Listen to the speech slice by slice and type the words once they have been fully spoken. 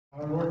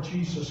Lord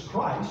Jesus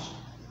Christ,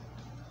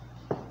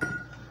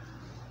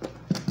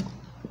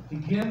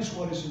 begins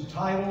what is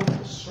entitled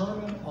the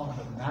Sermon on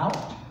the Mount.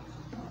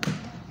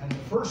 And the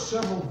first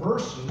several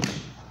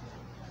verses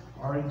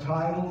are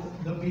entitled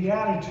the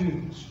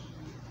Beatitudes,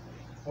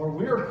 or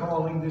we're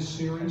calling this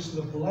series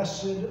the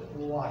Blessed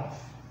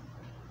Life.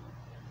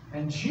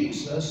 And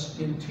Jesus,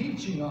 in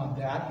teaching on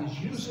that, is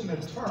using a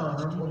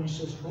term when he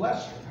says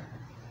blessed,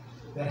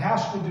 that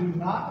has to do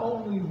not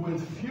only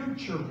with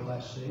future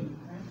blessing,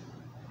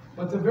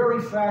 but the very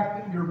fact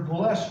that you're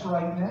blessed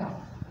right now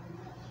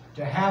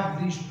to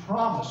have these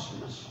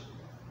promises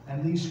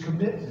and these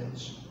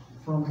commitments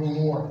from the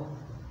Lord.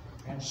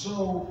 And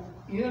so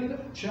in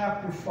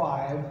chapter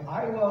 5,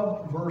 I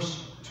love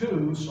verse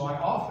 2, so I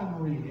often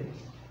read it.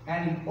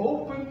 And he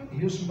opened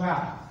his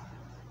mouth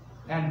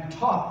and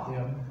taught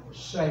them,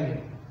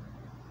 saying.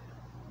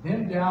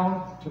 Then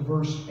down to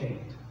verse 8.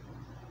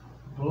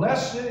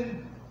 Blessed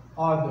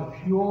are the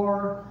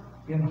pure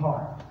in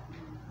heart,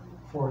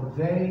 for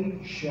they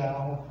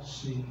shall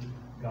see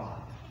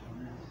God.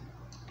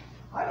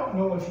 I don't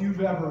know if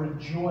you've ever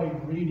enjoyed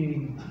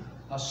reading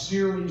a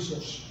series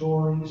of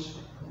stories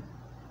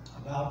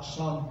about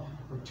some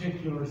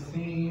particular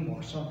theme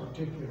or some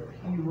particular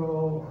hero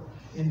or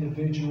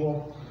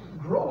individual.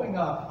 Growing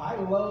up, I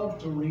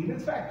loved to read. In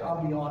fact,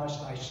 I'll be honest,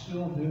 I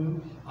still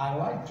do. I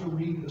like to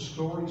read the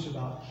stories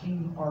about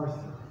King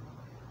Arthur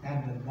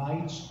and the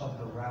Knights of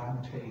the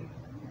Round Table.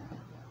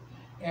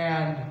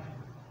 And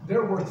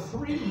there were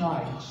 3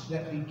 knights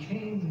that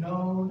became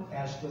known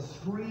as the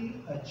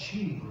 3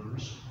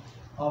 achievers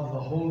of the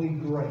Holy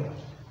Grail.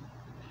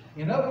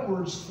 In other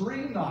words,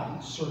 3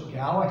 knights, Sir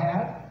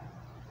Galahad,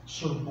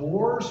 Sir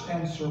Bors,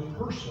 and Sir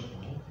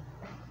Percival,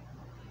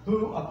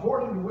 who,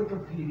 according to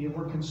Wikipedia,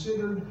 were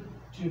considered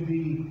to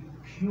be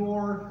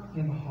pure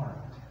in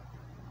heart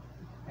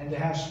and to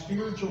have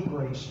spiritual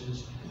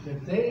graces,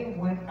 that they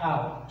went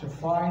out to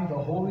find the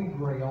Holy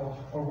Grail,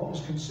 or what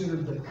was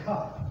considered the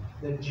cup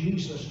that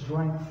Jesus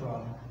drank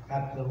from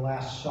at the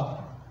Last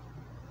Supper.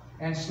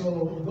 And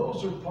so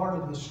those are part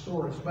of the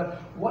stories. But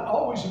what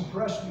always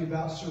impressed me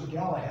about Sir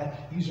Galahad,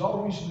 he's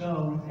always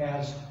known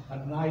as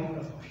a knight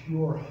of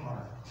pure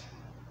heart.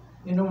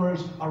 In other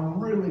words, a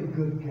really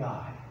good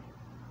guy.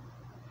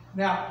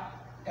 Now,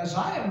 as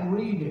I am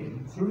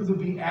reading through the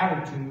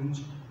Beatitudes,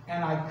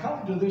 and I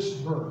come to this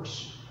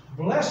verse,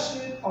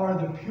 blessed are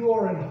the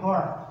pure in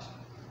heart,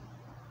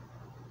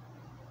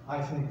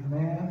 I think,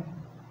 man,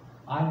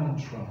 I'm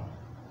in trouble.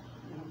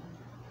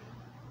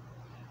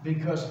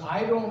 Because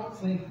I don't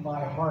think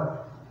my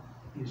heart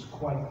is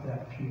quite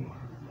that pure.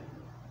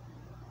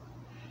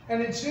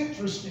 And it's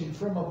interesting,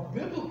 from a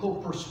biblical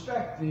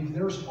perspective,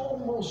 there's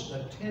almost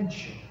a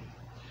tension.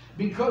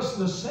 Because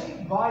the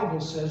same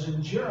Bible says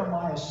in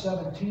Jeremiah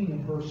 17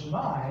 and verse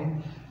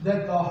 9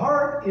 that the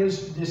heart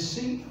is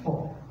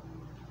deceitful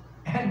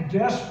and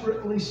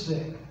desperately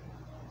sick.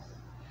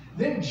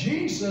 Then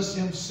Jesus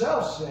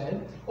himself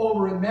said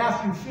over in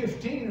Matthew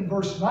 15 and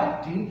verse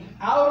 19,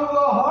 out of the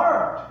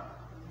heart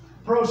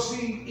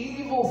proceed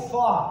evil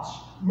thoughts,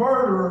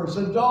 murderers,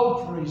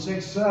 adulteries,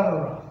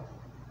 etc.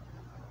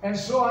 And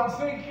so I'm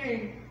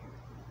thinking,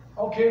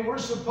 okay, we're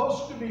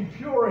supposed to be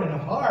pure in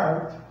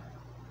heart,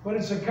 but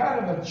it's a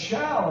kind of a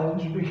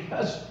challenge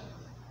because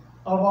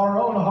of our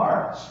own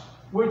hearts,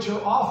 which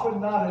are often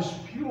not as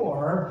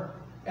pure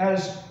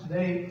as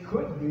they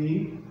could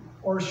be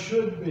or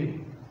should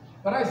be.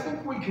 But I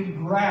think we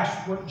can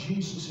grasp what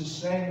Jesus is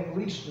saying, at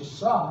least to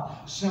some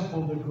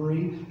simple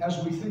degree,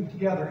 as we think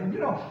together. And you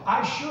know,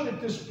 I should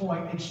at this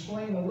point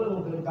explain a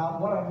little bit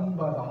about what I mean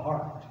by the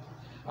heart.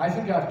 I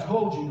think I've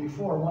told you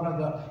before, one of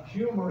the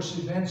humorous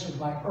events of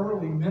my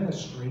early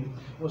ministry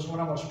was when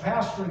I was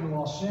pastoring in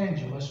Los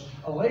Angeles,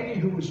 a lady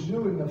who was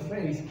new in the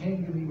faith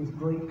came to me with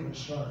great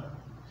concern.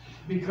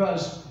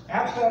 Because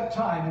at that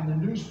time in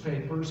the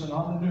newspapers and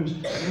on the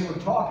news, they were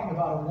talking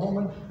about a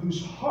woman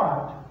whose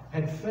heart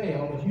had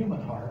failed, a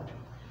human heart,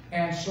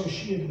 and so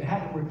she had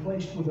had it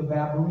replaced with a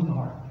baboon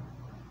heart.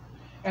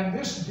 And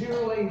this dear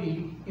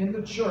lady in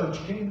the church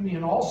came to me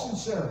in all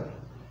sincerity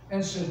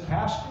and said,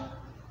 Pastor,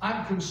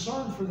 I'm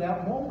concerned for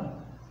that woman.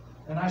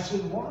 And I said,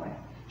 why?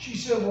 She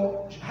said,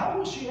 well, how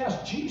will she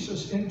ask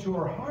Jesus into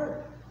her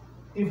heart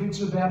if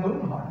it's a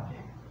baboon heart?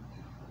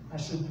 I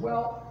said,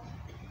 well,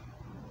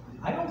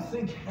 I don't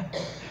think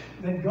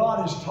that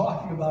God is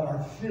talking about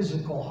our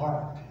physical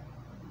heart.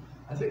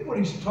 I think what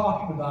he's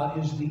talking about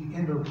is the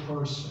inner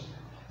person.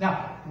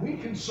 Now, we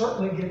can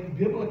certainly get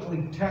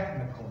biblically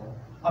technical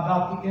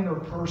about the inner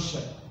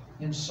person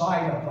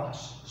inside of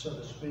us, so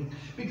to speak,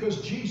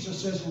 because Jesus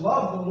says,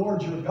 love the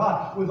Lord your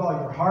God with all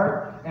your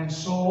heart and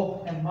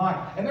soul and mind.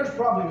 And there's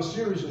probably a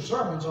series of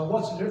sermons on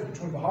what's the difference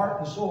between the heart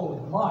and the soul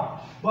and the mind.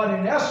 But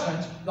in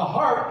essence, the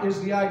heart is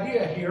the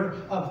idea here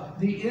of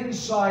the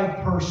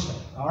inside person,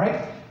 all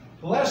right?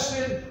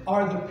 Blessed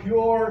are the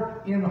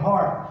pure in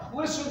heart.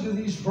 Listen to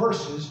these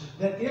verses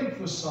that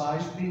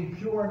emphasize being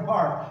pure in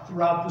heart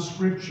throughout the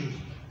Scriptures.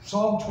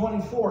 Psalm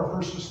 24,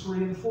 verses 3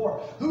 and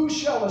 4. Who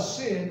shall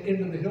ascend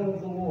into the hill of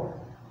the Lord?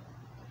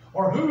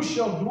 Or who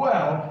shall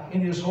dwell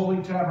in his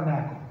holy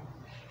tabernacle?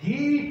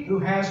 He who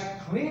has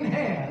clean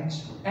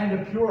hands and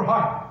a pure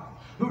heart,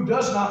 who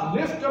does not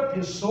lift up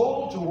his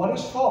soul to what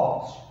is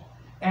false,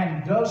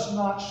 and does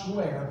not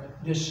swear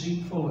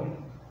deceitfully.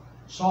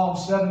 Psalm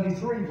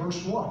 73,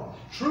 verse 1.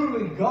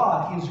 Truly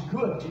God is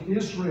good to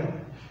Israel,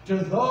 to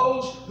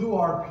those who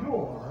are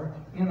pure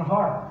in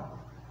heart.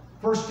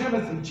 1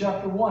 Timothy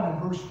chapter 1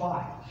 and verse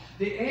 5.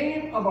 The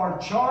aim of our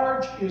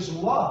charge is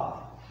love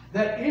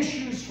that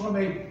issues from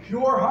a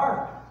pure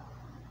heart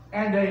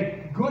and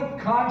a good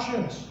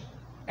conscience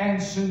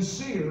and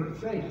sincere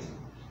faith.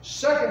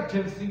 2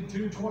 Timothy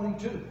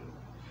 2:22.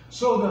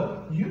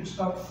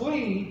 So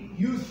flee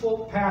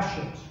youthful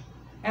passions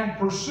and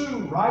pursue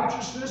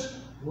righteousness,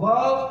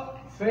 love,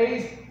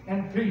 faith,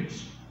 and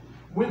peace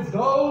with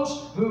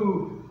those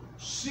who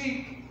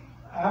seek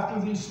after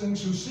these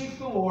things, who seek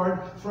the Lord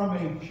from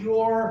a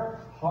pure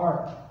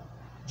heart.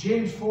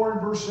 James 4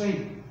 and verse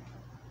 8.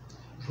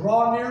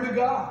 Draw near to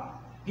God.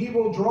 He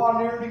will draw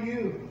near to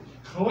you.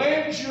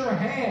 Cleanse your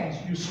hands,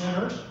 you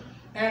sinners,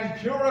 and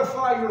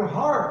purify your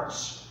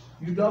hearts,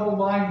 you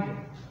double-minded.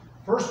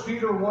 1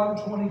 Peter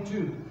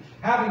 1:22.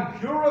 Having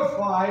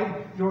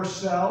purified your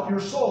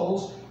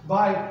souls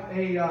by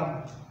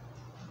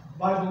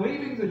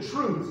believing the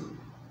truth,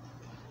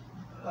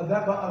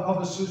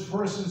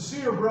 for a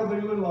sincere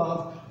brotherly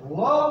love,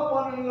 love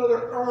one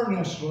another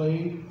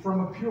earnestly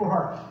from a pure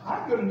heart.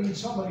 I'm going to need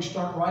somebody to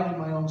start writing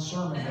my own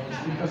sermon notes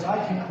because I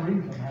can't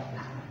read them half the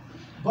time.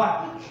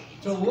 But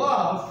to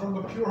love from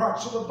a pure heart.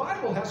 So the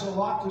Bible has a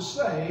lot to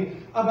say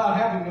about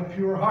having a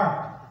pure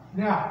heart.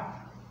 Now,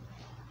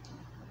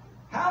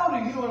 how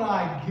do you and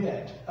I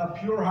get a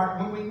pure heart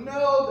when we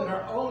know that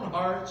our own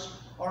hearts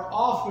are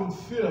often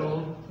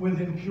filled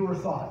with impure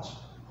thoughts,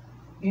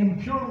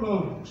 impure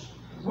motives?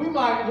 We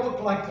might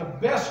look like the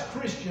best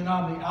Christian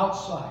on the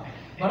outside,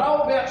 but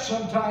I'll bet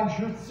sometimes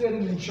you're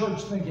sitting in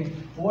church thinking,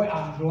 boy,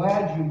 I'm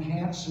glad you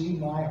can't see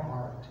my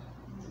heart.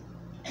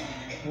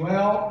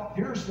 Well,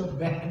 here's the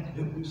bad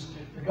news.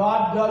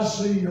 God does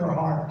see your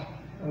heart,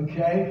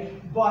 okay?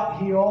 But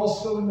He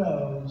also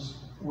knows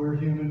we're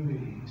human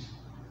beings.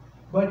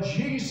 But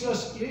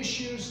Jesus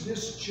issues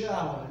this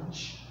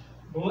challenge.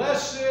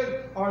 Blessed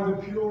are the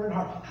pure in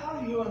heart. How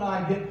do you and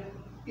I get,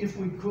 if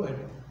we could,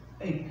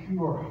 a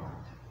pure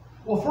heart?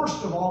 Well,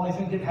 first of all, I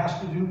think it has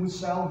to do with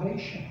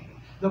salvation.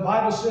 The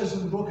Bible says in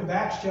the book of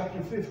Acts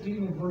chapter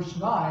 15 and verse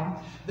 9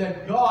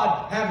 that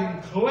God,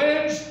 having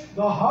cleansed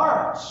the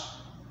hearts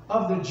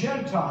of the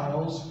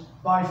Gentiles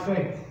by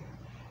faith.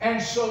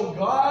 And so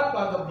God,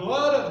 by the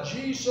blood of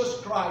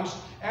Jesus Christ,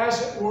 as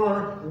it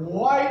were,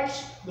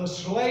 wipes the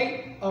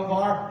slate of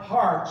our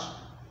hearts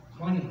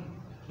clean.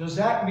 Does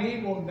that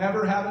mean we'll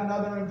never have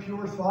another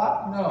impure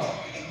thought? No.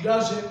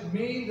 Does it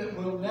mean that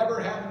we'll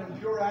never have an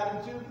impure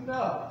attitude?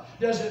 No.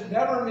 Does it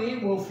never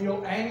mean we'll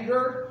feel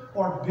anger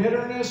or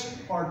bitterness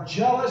or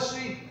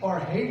jealousy or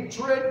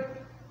hatred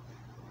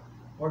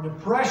or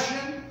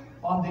depression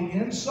on the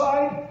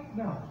inside?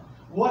 No.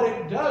 What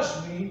it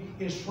does mean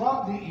is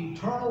from the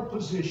eternal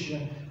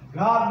position,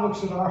 God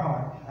looks at our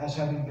heart as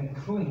having been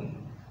cleaned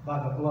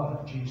by the blood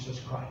of Jesus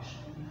Christ.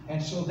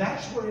 And so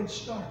that's where it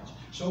starts.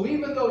 So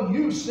even though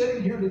you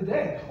sitting here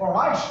today, or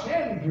I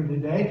standing here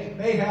today,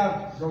 may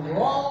have the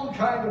wrong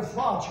kind of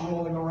thoughts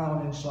rolling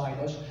around inside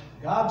us,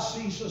 God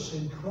sees us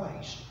in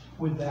Christ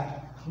with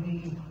that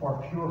clean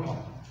or pure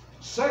heart.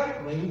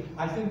 Secondly,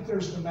 I think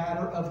there's the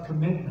matter of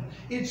commitment.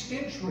 It's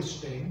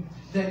interesting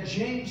that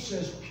James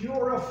says,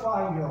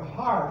 purify your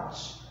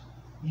hearts,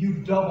 you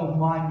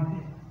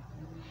double-minded.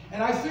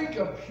 And I think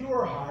a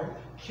pure heart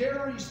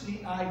carries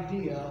the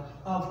idea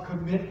of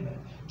commitment.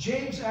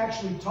 James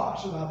actually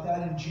talks about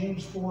that in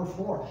James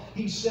 4:4.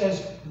 He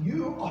says,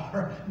 you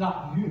are,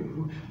 not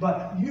you,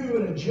 but you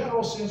in a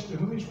general sense to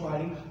whom he's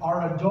writing,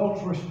 are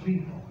adulterous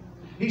people.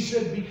 He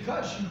said,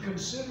 because you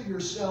consider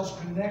yourselves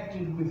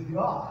connected with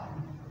God,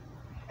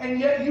 and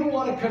yet you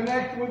want to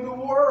connect with the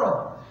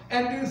world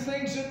and do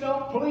things that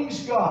don't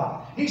please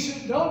God. He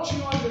said, don't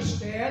you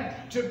understand?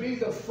 To be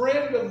the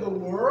friend of the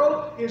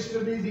world is to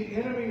be the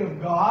enemy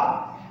of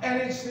God. And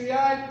it's the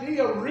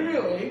idea,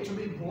 really, to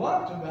be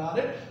blunt about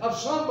it, of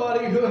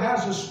somebody who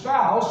has a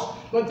spouse,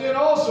 but then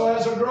also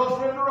has a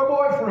girlfriend or a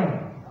boyfriend.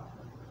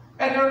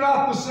 And they're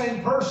not the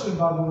same person,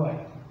 by the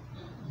way.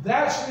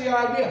 That's the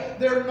idea.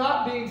 They're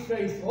not being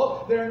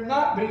faithful. They're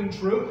not being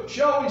true.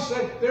 Shall we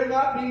say, they're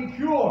not being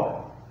pure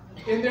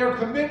in their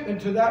commitment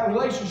to that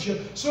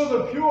relationship. So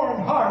the pure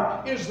in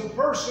heart is the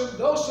person,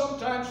 though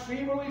sometimes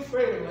feebly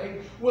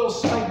failing, will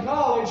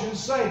acknowledge and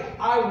say,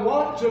 I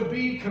want to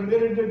be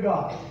committed to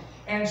God.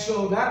 And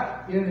so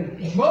that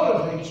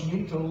motivates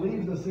me to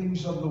leave the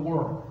things of the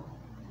world.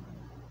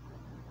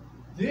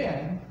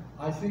 Then,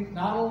 I think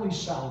not only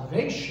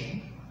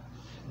salvation,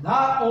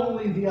 not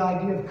only the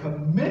idea of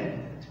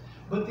commitment,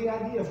 but the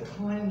idea of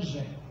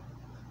cleansing.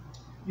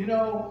 You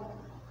know,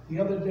 the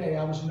other day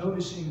I was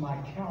noticing my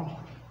counter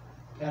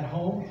at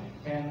home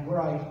and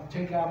where I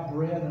take out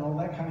bread and all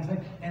that kind of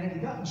thing, and it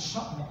had gotten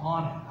something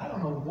on it. I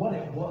don't know what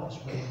it was,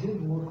 but it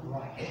didn't look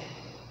right.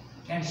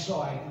 And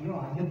so I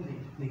did the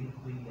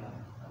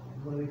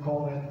what do they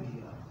call that?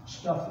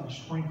 stuff that you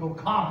sprinkle,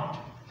 Comet,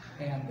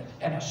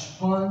 and a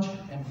sponge,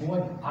 and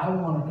boy, I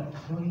wanted to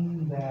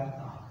clean that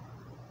up.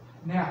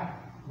 Now,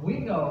 we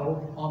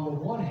know on the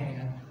one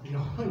hand, the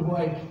only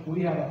way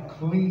we have a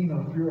clean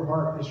or pure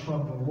heart is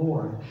from the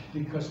Lord,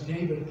 because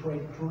David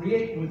prayed,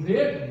 create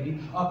within me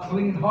a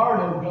clean heart,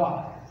 O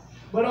God.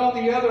 But on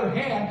the other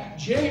hand,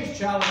 James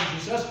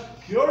challenges us,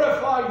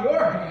 purify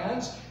your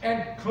hands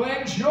and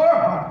cleanse your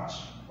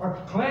hearts. Or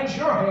cleanse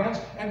your hands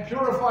and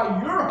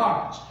purify your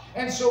hearts.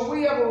 And so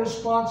we have a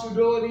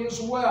responsibility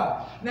as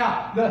well.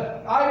 Now,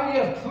 the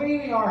idea of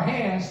cleaning our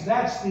hands,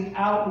 that's the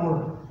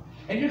outward.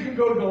 And you can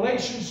go to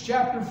Galatians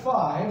chapter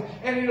 5,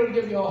 and it'll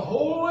give you a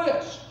whole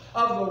list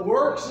of the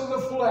works of the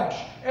flesh.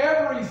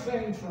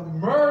 Everything from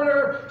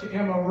murder to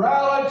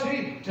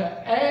immorality to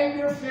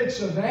anger,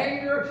 fits of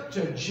anger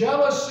to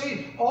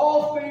jealousy,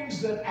 all things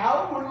that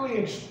outwardly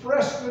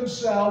express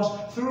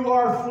themselves through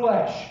our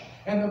flesh.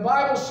 And the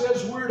Bible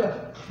says we're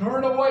to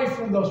turn away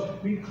from those,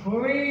 be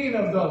clean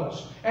of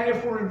those. And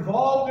if we're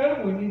involved in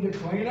it, we need to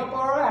clean up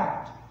our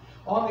act.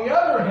 On the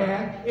other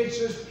hand, it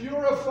says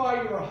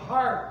purify your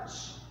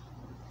hearts.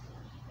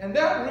 And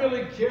that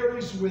really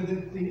carries with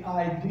it the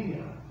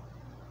idea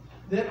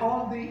that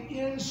on the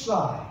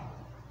inside,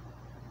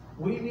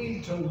 we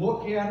need to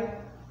look at it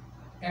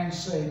and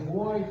say,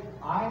 boy,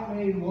 I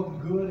may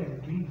look good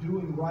and be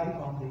doing right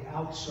on the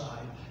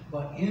outside,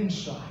 but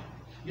inside.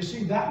 You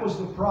see, that was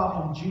the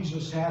problem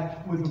Jesus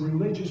had with the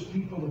religious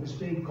people of his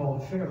day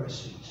called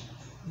Pharisees.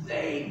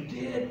 They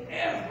did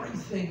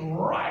everything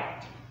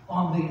right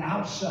on the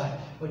outside.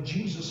 But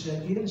Jesus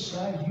said,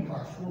 inside you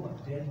are full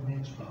of dead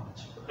men's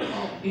bones.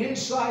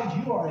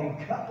 Inside you are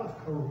a cup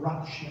of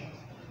corruption,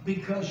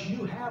 because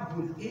you have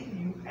within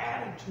you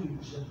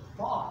attitudes and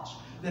thoughts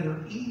that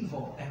are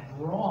evil and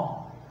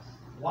wrong.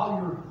 While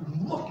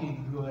you're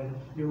looking good,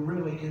 you're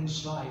really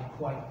inside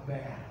quite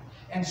bad.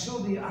 And so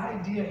the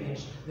idea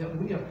is that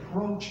we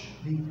approach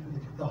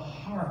the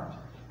heart.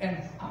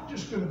 And I'm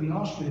just going to be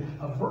honest with you,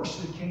 a verse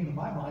that came to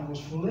my mind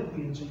was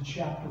Philippians in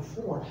chapter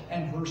 4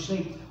 and verse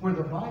 8, where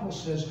the Bible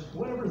says,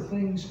 whatever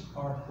things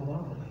are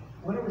lovely,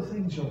 whatever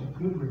things are of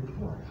good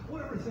report,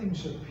 whatever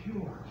things are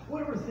pure,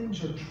 whatever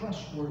things are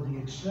trustworthy,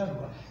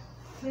 etc.,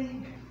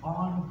 think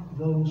on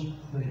those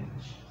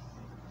things.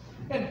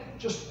 And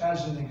just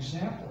as an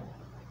example,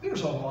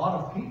 there's a lot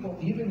of people,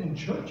 even in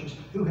churches,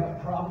 who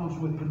have problems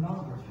with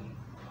pornography.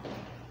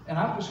 And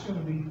I'm just going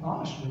to be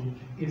honest with you,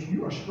 if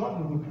you are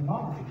struggling with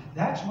pornography,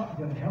 that's not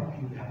going to help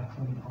you to have a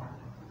clean heart.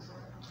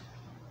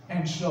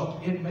 And so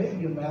it may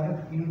be a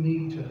matter you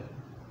need to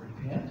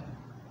repent,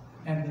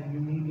 and then you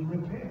need to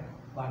repair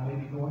by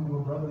maybe going to a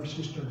brother or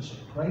sister and say,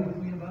 pray with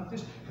me about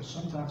this, because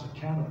sometimes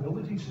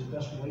accountability is the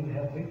best way to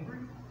have victory.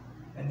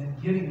 And then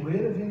getting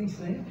rid of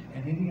anything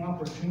and any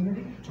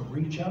opportunity to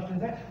reach out to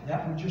that,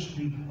 that would just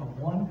be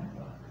one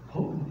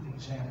potent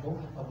example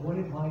of what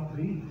it might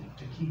be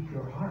to keep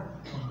your heart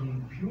from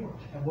being pure,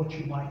 and what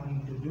you might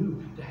need to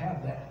do to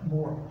have that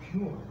more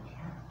pure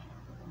heart.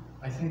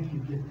 I think you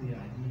get the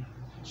idea.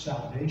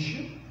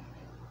 Salvation,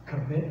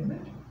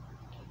 commitment,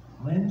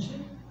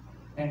 cleansing,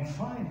 and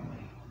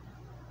finally,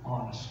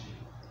 honesty.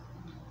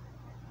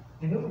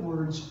 In other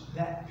words,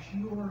 that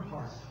pure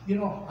heart. You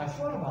know, I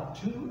thought about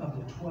 2 of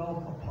the 12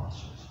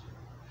 apostles.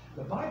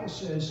 The Bible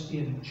says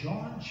in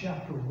John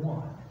chapter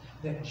 1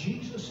 that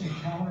Jesus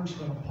encounters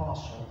an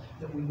apostle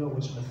that we know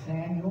as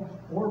Nathaniel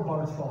or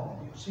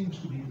Bartholomew. Seems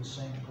to be the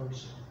same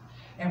person.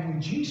 And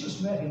when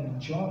Jesus met him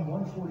in John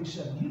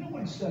 1:47, you know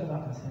what he said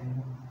about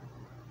Nathaniel?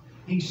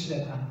 He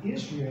said, an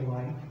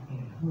Israelite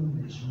in whom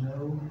there's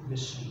no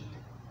deceit.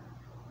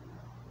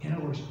 In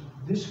other words,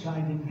 this guy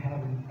didn't have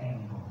any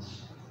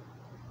angles.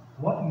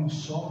 What you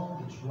saw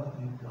is what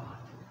you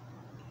got.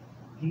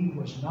 He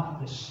was not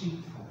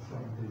deceitful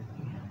from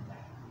within.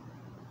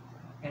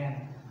 And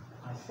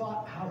I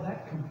thought how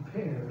that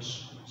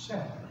compares,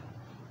 sadly,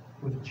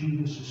 with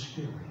Judas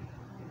Iscariot.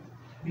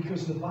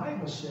 Because the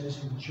Bible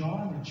says in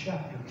John in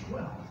chapter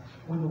 12,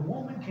 when the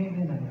woman came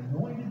in and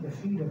anointed the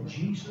feet of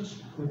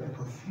Jesus with a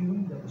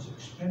perfume that was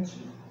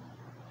expensive,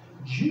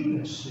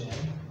 Judas said,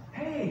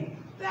 hey,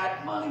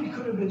 that money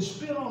could have been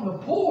spent on the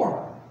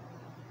poor.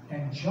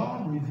 And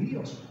John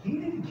reveals he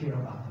didn't care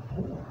about the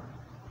poor.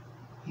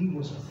 He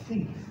was a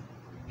thief.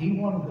 He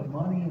wanted the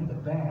money in the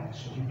bag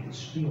so he could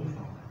steal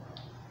from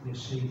it. You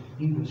see,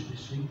 he was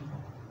deceitful.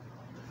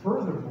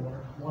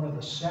 Furthermore, one of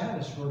the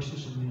saddest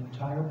verses in the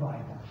entire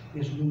Bible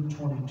is Luke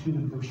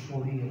 22, verse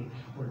 48,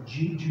 where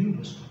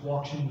Judas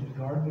walks into the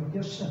Garden of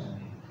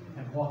Gethsemane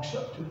and walks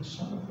up to the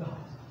Son of God,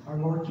 our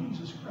Lord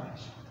Jesus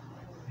Christ,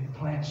 and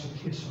plants a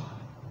kiss on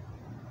him.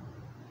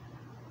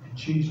 And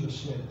Jesus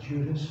said,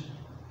 Judas,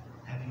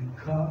 have you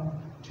come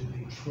to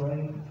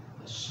betray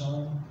the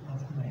Son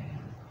of Man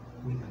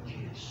with a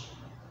kiss?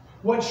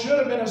 What should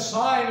have been a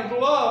sign of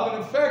love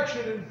and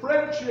affection and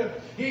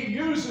friendship, he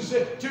uses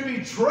it to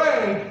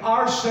betray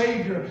our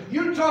Savior.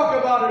 You talk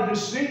about a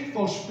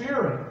deceitful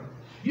spirit.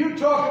 You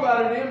talk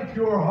about an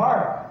impure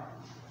heart.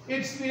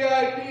 It's the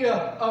idea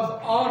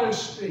of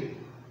honesty.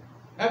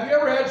 Have you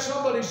ever had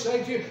somebody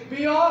say to you,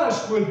 be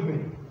honest with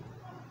me?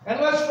 And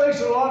let's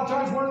face it, a lot of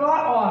times we're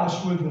not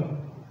honest with them.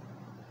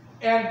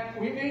 And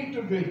we need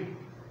to be.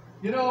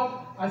 You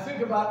know, I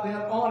think about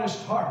that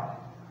honest heart.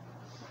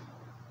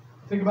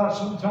 I think about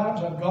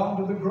sometimes I've gone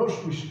to the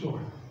grocery store,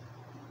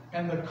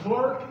 and the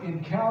clerk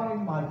in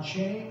counting my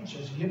change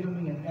has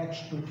given me an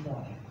extra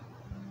 20.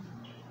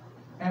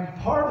 And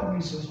part of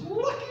me says,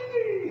 look at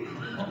me.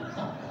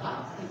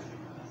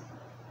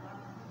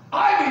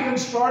 I've even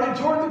started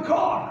toward the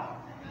car.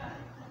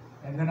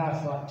 And then I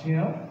thought,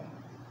 Tim,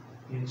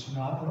 it's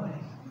not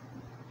right.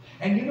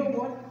 And you know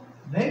what?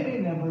 They may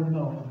never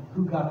know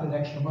who got that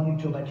extra money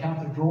until they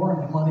count the drawer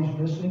and the money's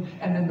missing,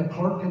 and then the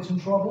clerk gets in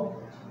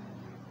trouble.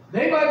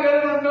 They might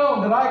never have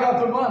known that I got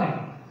the money,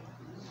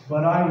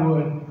 but I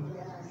would,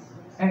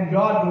 and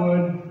God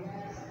would.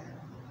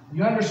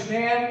 You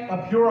understand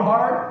a pure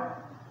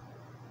heart?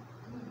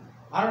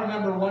 I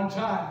remember one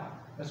time,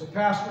 as a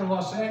pastor in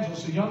Los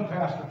Angeles, a young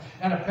pastor,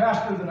 and a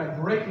pastor that I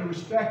greatly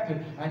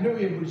respected. I knew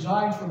he had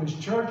resigned from his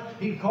church.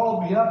 He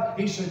called me up.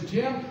 He said,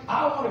 Tim,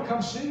 I want to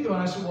come see you.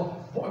 And I said,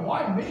 well, boy,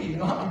 why me? You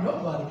know, I'm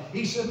nobody.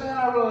 He said, man,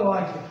 I really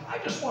like you. I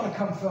just want to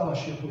come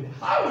fellowship with you.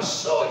 I was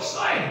so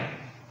excited.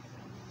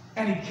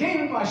 And he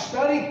came in my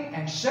study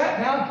and sat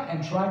down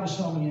and tried to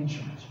sell me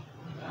insurance.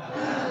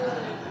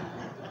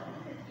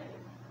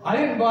 I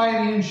didn't buy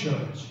any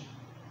insurance.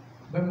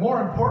 But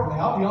more importantly,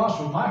 I'll be honest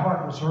with you, my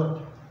heart was hurt.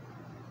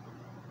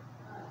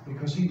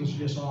 Because he was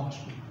dishonest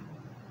with me.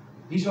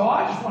 He said, oh,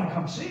 I just want to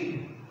come see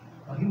you.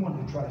 Well, he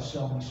wanted to try to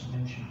sell me some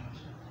insurance.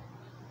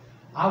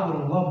 I would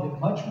have loved it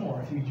much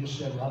more if he just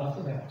said right off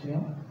the bat,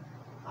 Tim,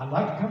 I'd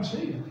like to come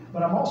see you,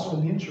 but I'm also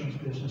in the insurance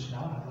business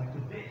now, and I'd like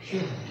to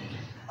share with you.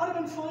 I'd have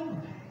been fine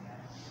with it.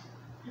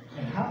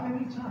 And how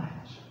many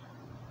times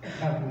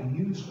have we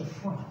used a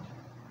front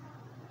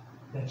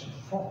that's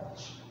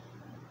false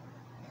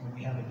when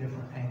we have a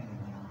different angle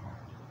in our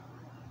heart?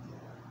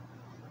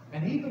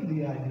 And even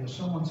the idea,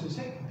 someone says,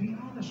 hey, be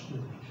honest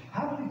with me.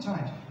 How many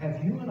times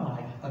have you and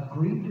I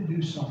agreed to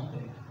do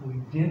something we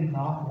did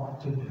not want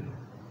to do?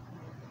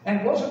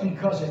 And it wasn't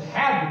because it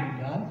had to be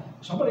done.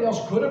 Somebody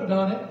else could have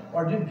done it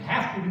or didn't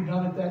have to be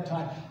done at that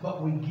time.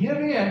 But we give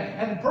in,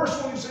 and the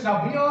person will say,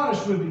 now be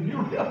honest with me.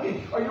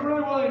 Are you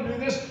really willing to do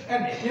this?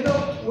 And, you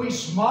know, we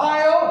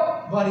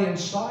smile, but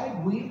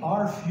inside we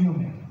are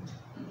fuming.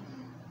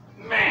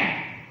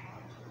 Man!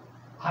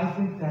 I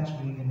think that's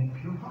being in a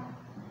pure heart.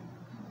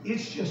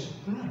 It's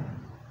just better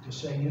to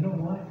say, you know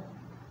what?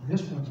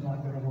 This one's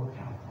not going to work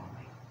out for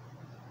me.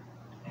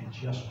 And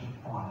just be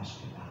honest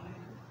about it.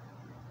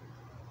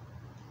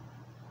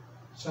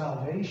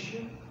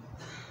 Salvation,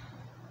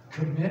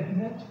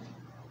 commitment,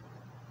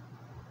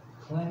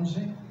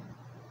 cleansing,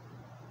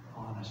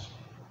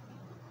 honesty.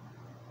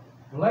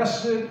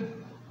 Blessed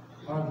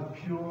are the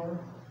pure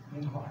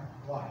in heart.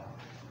 Why?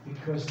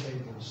 Because they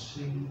will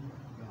see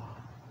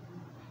God.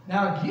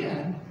 Now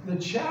again, the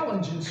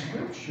challenge in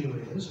Scripture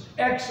is,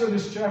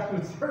 Exodus chapter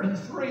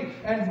 33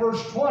 and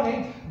verse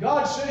 20,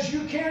 God says,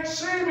 you can't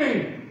see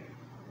me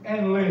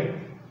and live.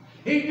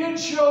 He did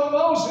show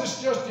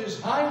Moses just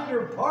his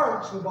hinder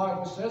parts, the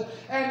Bible says,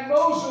 and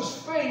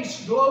Moses'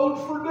 face glowed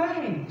for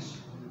days.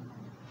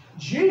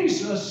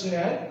 Jesus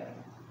said,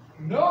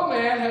 no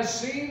man has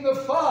seen the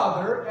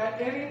Father at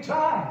any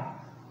time.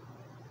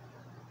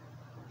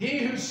 He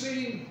who's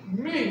seen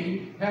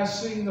me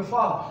has seen the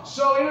Father.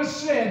 So in a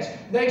sense,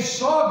 they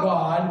saw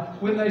God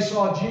when they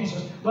saw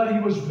Jesus, but he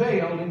was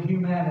veiled in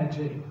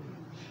humanity.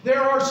 There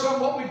are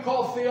some what we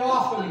call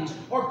theophanies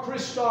or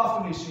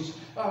Christophanies,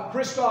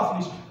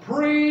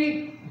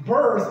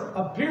 pre-birth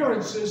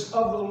appearances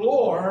of the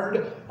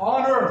Lord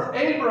on earth.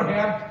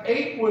 Abraham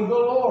ate with the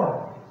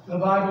Lord. The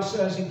Bible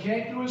says he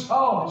came to his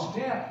home, his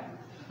tent.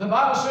 The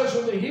Bible says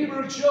when the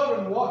Hebrew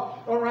children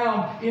walked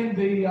around in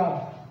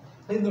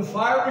the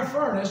fiery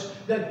furnace,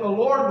 that the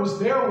Lord was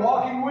there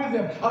walking with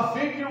them. A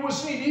figure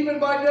was seen even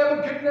by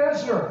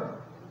Nebuchadnezzar,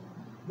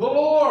 the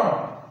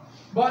Lord.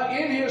 But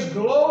in his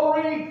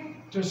glory,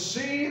 to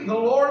see the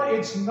Lord,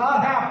 it's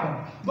not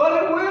happened.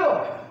 But it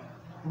will.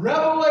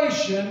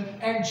 Revelation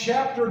and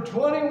chapter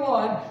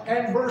 21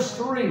 and verse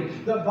 3.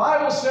 The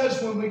Bible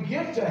says when we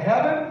get to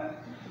heaven,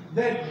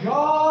 that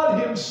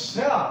God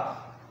himself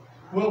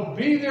will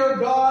be their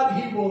God.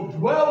 He will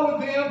dwell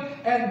with them,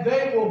 and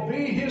they will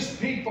be his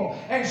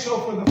people. And so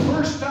for the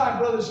first time,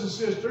 brothers and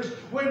sisters,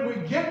 when we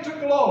get to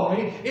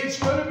glory, it's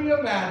going to be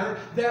a matter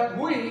that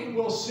we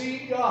will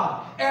see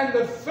God. And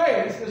the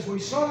faith, as we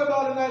sung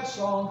about in that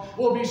song,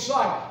 will be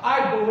sight.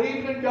 I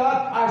believed in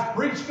God. I've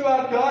preached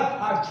about God.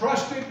 I've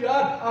trusted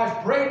God.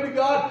 I've prayed to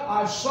God.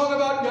 I've sung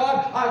about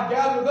God. I've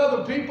gathered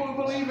other people who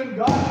believe in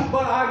God.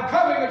 But I'm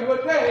coming into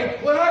a day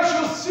when I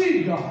shall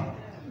see God.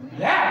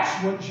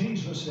 That's what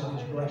Jesus said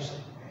is blessed.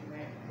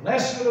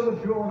 Blessed are the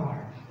pure in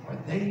heart, for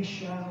they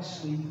shall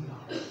see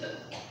God.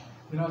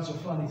 You know, it's a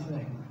funny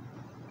thing.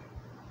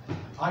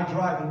 I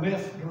drive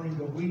Lyft during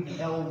the week,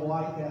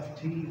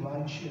 LYFT,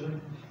 ride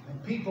sharing,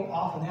 and people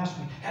often ask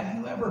me, have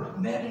you ever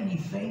met any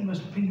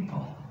famous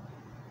people?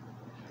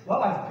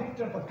 Well, I've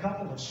picked up a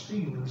couple of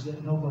stealers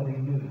that nobody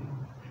knew.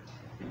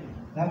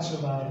 That's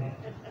about it.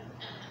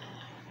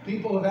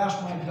 People have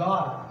asked my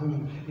daughter,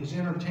 who is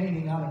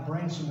entertaining out in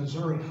Branson,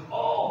 Missouri,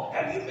 "Oh,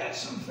 have you met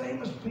some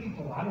famous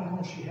people?" I don't know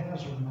if she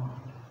has or not.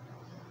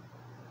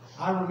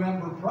 I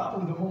remember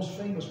probably the most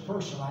famous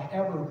person I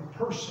ever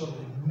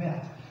personally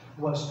met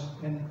was,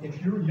 and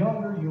if you're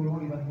younger, you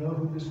don't even know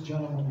who this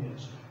gentleman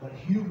is, but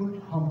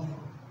Hubert Humphrey.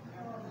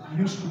 He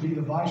used to be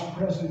the Vice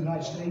President of the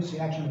United States. He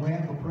actually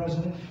ran for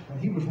president. When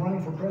he was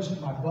running for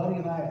president, my buddy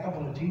and I, a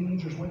couple of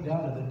teenagers, went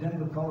down to the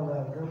Denver,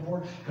 Colorado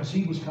airport because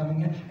he was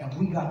coming in, and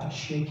we got to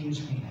shake his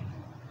hand.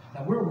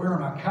 Now, we were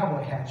wearing our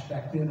cowboy hats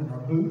back then and our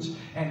boots,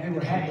 and they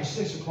were having the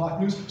 6 o'clock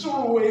news,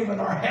 so we're waving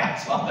our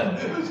hats on the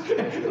news.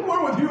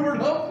 We're with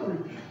Hubert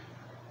Humphrey.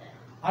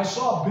 I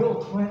saw Bill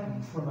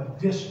Clinton from a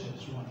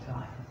distance one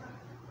time.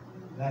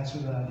 That's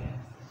who I did.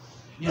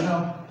 You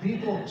know,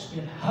 people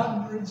spend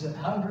hundreds and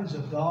hundreds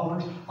of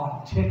dollars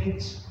on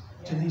tickets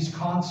to these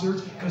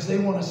concerts because they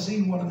want to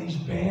see one of these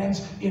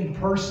bands in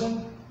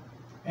person.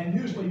 And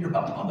usually you're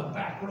up on the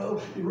back row.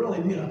 You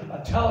really need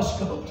a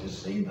telescope to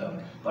see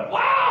them. But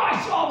wow,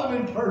 I saw them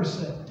in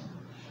person.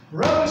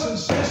 Brothers and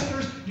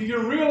sisters, do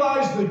you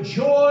realize the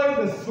joy,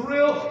 the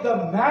thrill,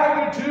 the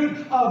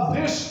magnitude of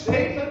this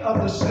statement of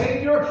the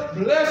Savior?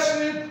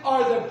 Blessed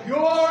are the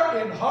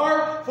pure in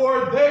heart,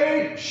 for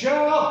they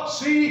shall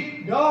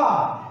see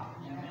God.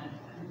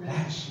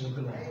 That's the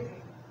glory.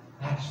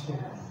 That's the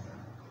wonder.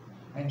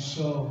 And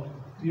so,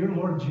 dear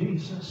Lord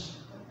Jesus,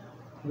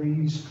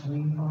 please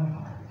clean my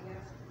heart.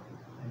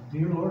 And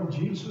dear Lord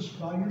Jesus,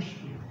 by your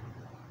Spirit,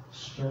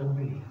 stir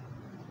me,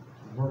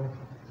 work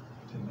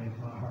to make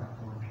my heart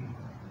more pure.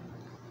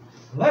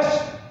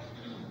 Blessed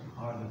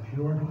are the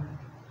pure in heart,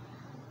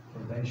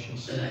 for they shall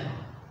see God.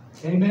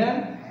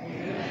 Amen?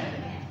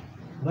 Amen.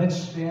 Let's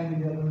stand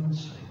together and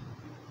sing.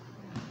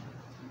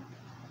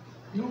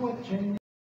 You know what, James?